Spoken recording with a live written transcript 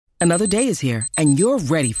Another day is here, and you're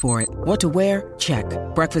ready for it. What to wear? Check.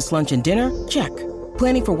 Breakfast, lunch, and dinner? Check.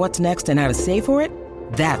 Planning for what's next and how to save for it?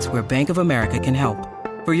 That's where Bank of America can help.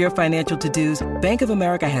 For your financial to-dos, Bank of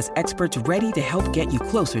America has experts ready to help get you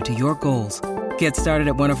closer to your goals. Get started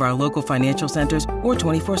at one of our local financial centers or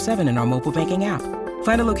 24/7 in our mobile banking app.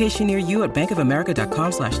 Find a location near you at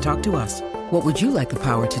bankofamerica.com/talktous. What would you like the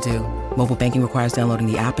power to do? Mobile banking requires downloading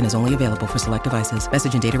the app and is only available for select devices.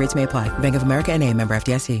 Message and data rates may apply. Bank of America N.A., member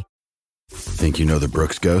FDIC. Think you know the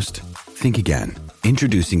Brooks Ghost? Think again.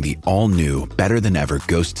 Introducing the all-new, better-than-ever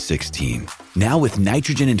Ghost 16. Now with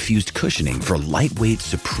nitrogen-infused cushioning for lightweight,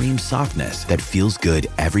 supreme softness that feels good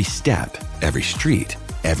every step, every street,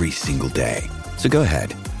 every single day. So go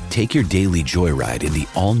ahead, take your daily joyride in the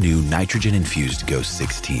all-new nitrogen-infused Ghost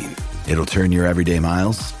 16. It'll turn your everyday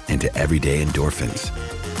miles into everyday endorphins.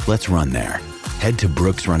 Let's run there. Head to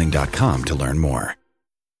brooksrunning.com to learn more.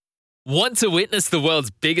 Want to witness the world's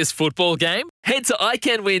biggest football game? Head to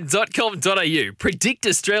iCanWin.com.au, predict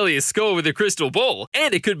Australia's score with a crystal ball,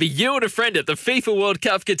 and it could be you and a friend at the FIFA World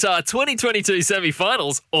Cup Qatar 2022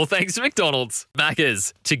 semi-finals, all thanks to McDonald's.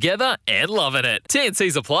 Maccas, together and loving it.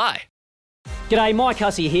 TNCs apply. G'day, Mike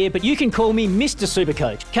Hussey here, but you can call me Mr.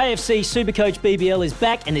 Supercoach. KFC Supercoach BBL is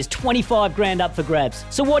back and there's 25 grand up for grabs.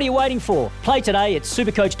 So what are you waiting for? Play today at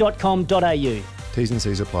supercoach.com.au. T's and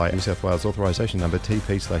C's apply. New South Wales authorisation number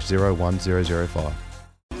TP/01005.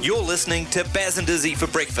 You're listening to Baz and Dizzy for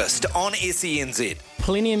breakfast on SENZ.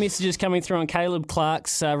 Plenty of messages coming through on Caleb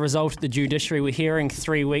Clark's result of the judiciary. We're hearing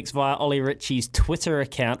 3 weeks via Ollie Ritchie's Twitter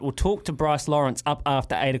account. We'll talk to Bryce Lawrence up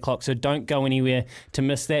after 8 o'clock, so don't go anywhere to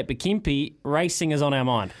miss that. But Kempi, racing is on our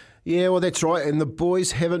mind. Yeah, well, that's right. And the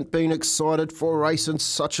boys haven't been excited for a race in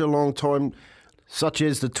such a long time, such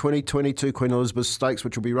as the 2022 Queen Elizabeth Stakes,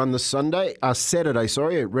 which will be run this Saturday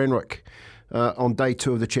at Renwick on day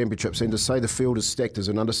 2 of the championships. And to say the field is stacked is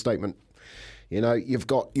an understatement. You know, you've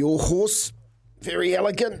got your horse, very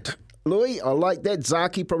elegant, Louis. I like that.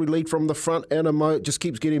 Zaki probably lead from the front. Animo just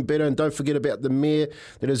keeps getting better. And don't forget about the mare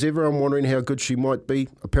that has everyone wondering how good she might be.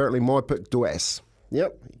 Apparently my pick, Duas.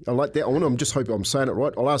 Yep, I like that one. I'm just hoping I'm saying it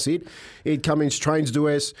right. I'll ask Ed. Ed Cummings trains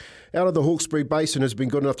Duas out of the Hawkesbury Basin, has been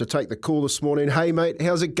good enough to take the call this morning. Hey, mate,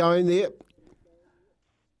 how's it going there?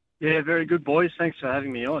 Yeah, very good, boys. Thanks for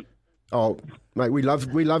having me on. Oh, mate, we love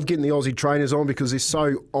getting the Aussie trainers on because they're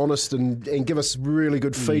so honest and give us really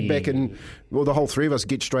good feedback. Yeah. And, well, the whole three of us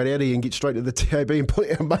get straight out of here and get straight to the TAB and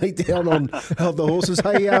put our money down on the horses.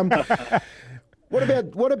 Hey,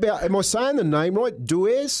 What about? Am I saying the name right?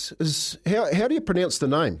 Duas is how do you pronounce the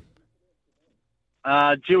name?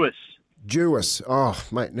 Duas. Duas. Oh,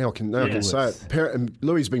 mate, now I can say it.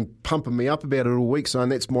 Louis been pumping me up about it all week, saying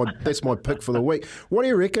that's my pick for the week. What do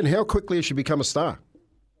you reckon? How quickly has she become a star?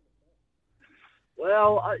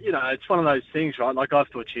 Well, it's one of those things, right? Like I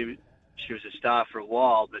thought she was a star for a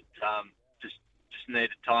while, but just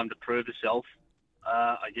needed time to prove herself,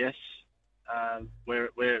 I guess. Where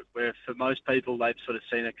for most people they've sort of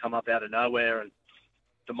seen her come up out of nowhere and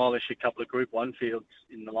demolish a couple of Group 1 fields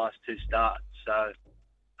in the last 2 starts. So,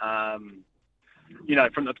 from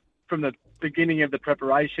the beginning of the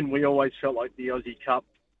preparation, we always felt like the Aussie Cup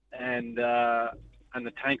and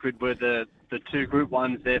the Tancred were the 2 Group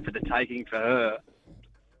 1s there for the taking for her.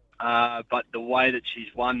 But the way that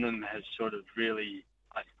she's won them has sort of really,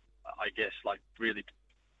 I guess, like really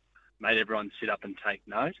made everyone sit up and take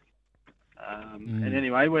note. And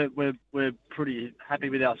anyway, we're pretty happy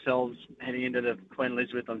with ourselves heading into the Queen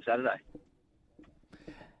Elizabeth on Saturday.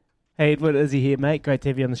 Hey Edward, Izzy here, mate. Great to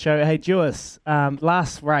have you on the show. Hey, Duas,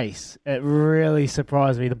 last race, it really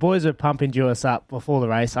surprised me. The boys were pumping Duas up before the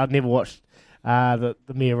race. I'd never watched the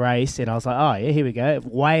mere race, and I was like, oh yeah, here we go,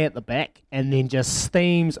 way at the back, and then just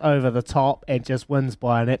steams over the top and just wins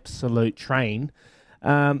by an absolute train.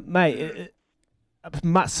 Mate,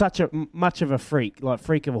 much of a freak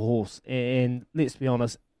of a horse, and let's be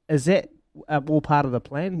honest, is that all part of the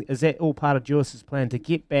plan? Is that all part of Duas's plan to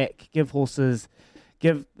get back, give her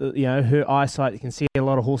eyesight, you can see a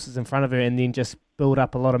lot of horses in front of her, and then just build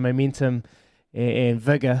up a lot of momentum and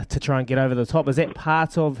vigour to try and get over the top? Is that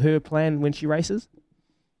part of her plan when she races?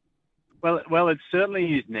 Well, it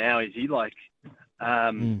certainly is now. Is he like?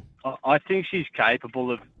 I think she's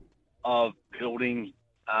capable of building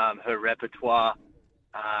her repertoire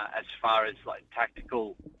as far as like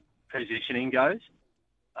tactical positioning goes.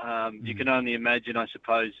 You can only imagine, I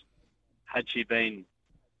suppose, had she been,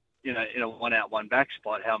 in a 1-out 1-back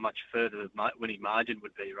spot, how much further the winning margin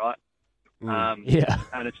would be, right? Yeah.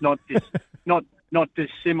 And it's not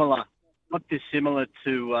dissimilar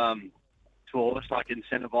to a horse like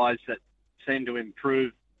Incentivise that seemed to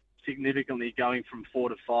improve significantly going from 4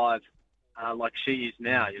 to 5 like she is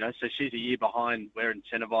now, So she's a year behind where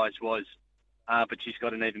Incentivise was, but she's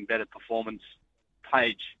got an even better performance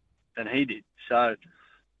page than he did. So,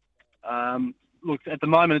 look, at the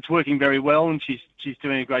moment it's working very well, and she's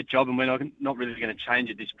doing a great job, and we're not really going to change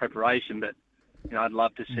it this preparation, but I'd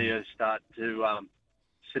love to see her start to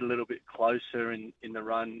sit a little bit closer in the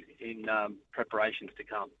run in preparations to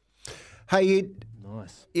come. Hey, Ed.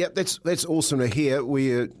 Nice. Yeah, that's awesome to hear.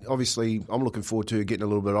 We obviously, I'm looking forward to her getting a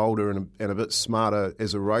little bit older and a bit smarter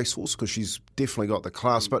as a racehorse, because she's definitely got the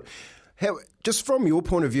class. But just from your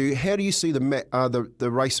point of view, how do you see the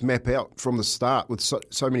race map out from the start with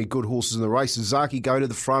so many good horses in the race? Does Zaki go to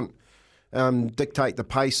the front, dictate the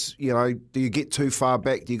pace? Do you get too far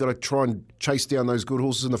back? Do you got to try and chase down those good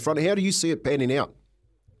horses in the front? How do you see it panning out?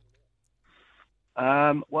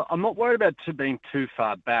 Well, I'm not worried about being too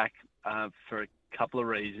far back for a couple of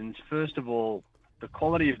reasons. First of all, the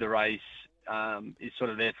quality of the race is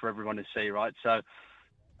sort of there for everyone to see, right? So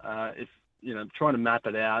if trying to map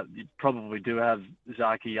it out, you probably do have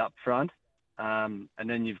Zaki up front, and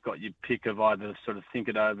then you've got your pick of either sort of Think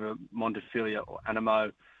It Over, Montefilia or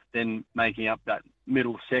Animo, then making up that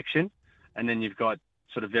middle section, and then you've got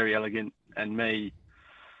sort of Very Elegant and me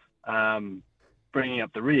bringing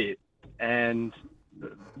up the rear. And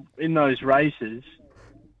in those races,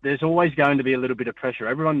 there's always going to be a little bit of pressure.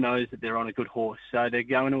 Everyone knows that they're on a good horse, so they're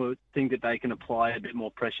going to think that they can apply a bit more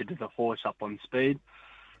pressure to the horse up on speed.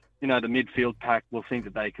 The midfield pack will think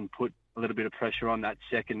that they can put a little bit of pressure on that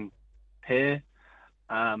second pair.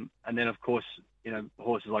 And then, of course,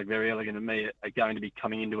 horses like Very Elegant and me are going to be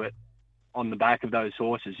coming into it on the back of those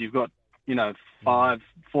horses. You've got, 4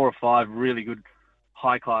 or 5 really good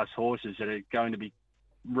high-class horses that are going to be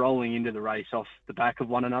rolling into the race off the back of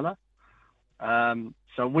one another.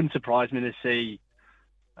 So it wouldn't surprise me to see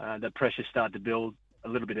the pressure start to build a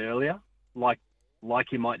little bit earlier, like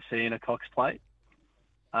you might see in a Cox Plate,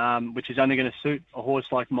 which is only going to suit a horse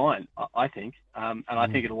like mine, I think. And I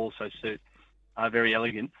think it'll also suit Very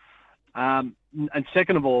Elegant. And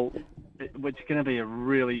second of all, it's going to be a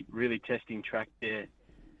really, really testing track there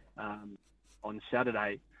on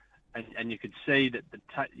Saturday. And you could see that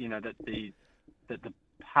the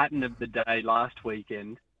pattern of the day last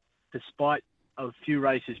weekend, despite a few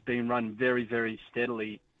races being run very, very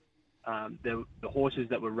steadily, the horses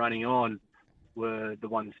that were running on were the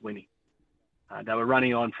ones winning. They were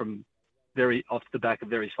running on from off the back of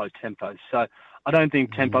very slow tempos. So I don't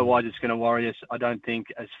think tempo-wise it's going to worry us. I don't think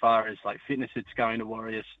as far as fitness it's going to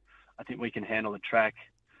worry us. I think we can handle the track,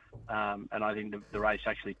 and I think the race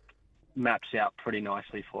actually maps out pretty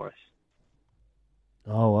nicely for us.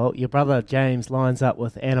 Oh, well, your brother James lines up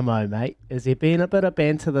with Animo, mate. Has there been a bit of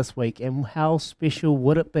banter this week, and how special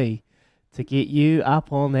would it be to get you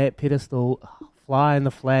up on that pedestal, flying the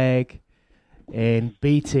flag, and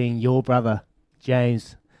beating your brother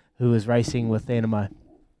James, who is racing with Animo?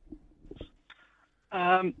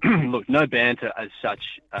 Look, no banter as such.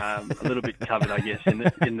 A little bit covered, I guess, in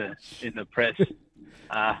the press.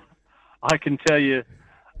 I can tell you,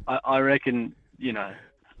 I reckon,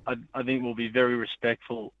 I think we'll be very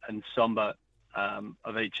respectful and somber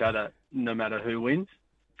of each other, no matter who wins.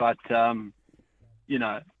 But I'm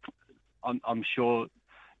sure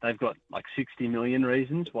they've got 60 million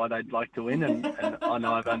reasons why they'd like to win, and I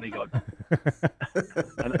know I've only got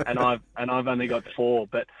and I've only got 4.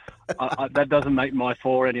 But that doesn't make my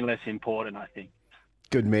 4 any less important, I think.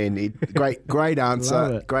 Good man, Ed. Great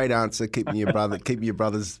answer. Great answer. Keeping your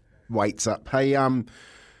brother's weights up. Hey,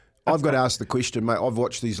 I've got to ask the question, mate. I've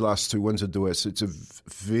watched these last 2 Windsor Duets. It's a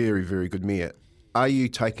very, very good mare. Are you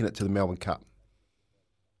taking it to the Melbourne Cup?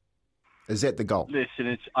 Is that the goal?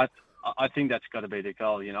 Listen, I think that's got to be the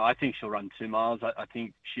goal. I think she'll run 2 miles. I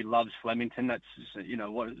think she loves Flemington. That's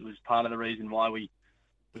what was part of the reason why we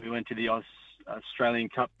went to the Australian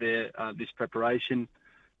Cup there this preparation.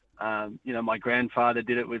 My grandfather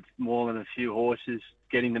did it with more than a few horses,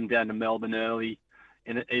 getting them down to Melbourne early,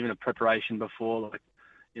 in even a preparation before.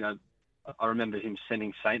 I remember him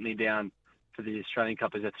sending Saintly down for the Australian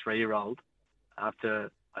Cup as a 3-year-old after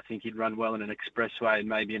I think he'd run well in an expressway and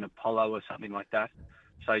maybe an Apollo or something like that.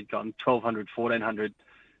 So he'd gone 1,200, 1,400,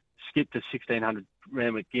 skipped to 1,600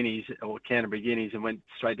 Randwick Guineas or Canterbury Guineas and went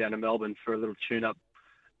straight down to Melbourne for a little tune-up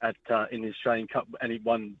in the Australian Cup, and he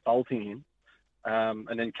won bolting in,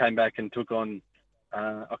 and then came back and took on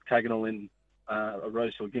Octagonal in a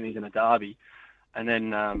Roseville Guineas and a Derby. And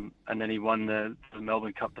then he won the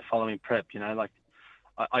Melbourne Cup the following prep.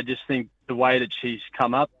 I just think the way that she's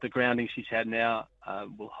come up, the grounding she's had now,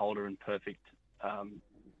 will hold her in perfect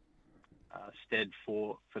stead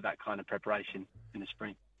for that kind of preparation in the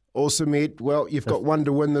spring. Awesome, Ed. Well, you've got one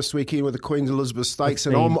to win this weekend with the Queen Elizabeth Stakes,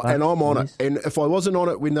 and 15 I'm on bucks, it. And if I wasn't on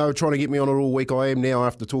it when they were trying to get me on it all week, I am now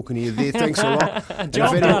after talking to you there. Thanks a lot.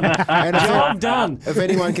 Job done. If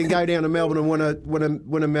anyone can go down to Melbourne and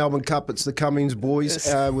win a Melbourne Cup, it's the Cummings boys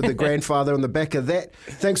with the grandfather on the back of that.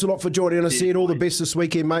 Thanks a lot for joining us, Ed. All the best this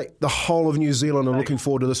weekend, mate. The whole of New Zealand are looking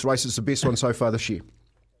forward to this race. It's the best one so far this year.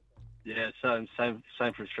 Yeah, so same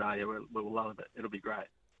for Australia. We'll love it. It'll be great.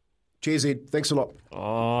 Cheers, Ed. Thanks a lot.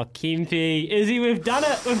 Oh, Kempy. Izzy, we've done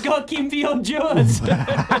it. We've got Kempy on Jewers.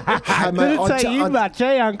 Hey, mate, Didn't say you much,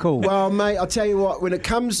 eh, Uncle? Well, mate, I'll tell you what, when it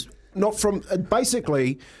comes not from...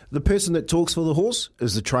 basically, the person that talks for the horse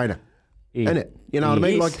is the trainer. Isn't it? You know what I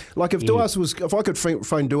mean? Like if Duas was, if I could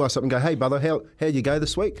phone Duas up and go, hey brother, how'd you go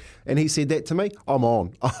this week? And he said that to me, I'm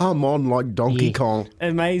on like Donkey Kong.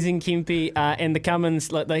 Amazing, Kempy. And the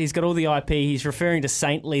Cummins, like, he's got all the IP. He's referring to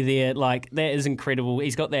Saintly there. Like, that is incredible.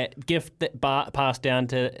 He's got that gift that passed down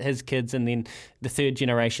to his kids and then the third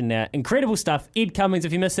generation now. Incredible stuff. Ed Cummins,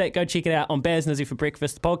 if you missed that, go check it out on Baz and Izzy for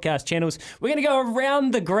Breakfast, the podcast channels. We're going to go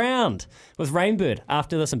around the ground with Rainbird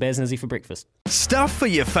after this on Baz and Izzy for Breakfast. Stuff for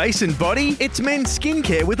your face and body? It's men's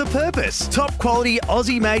skincare with a purpose. Top quality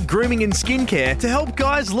Aussie-made grooming and skincare to help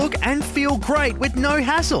guys look and feel great with no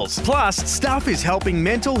hassles. Plus, Stuff is helping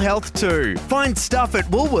mental health too. Find Stuff at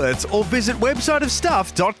Woolworths or visit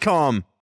websiteofstuff.com.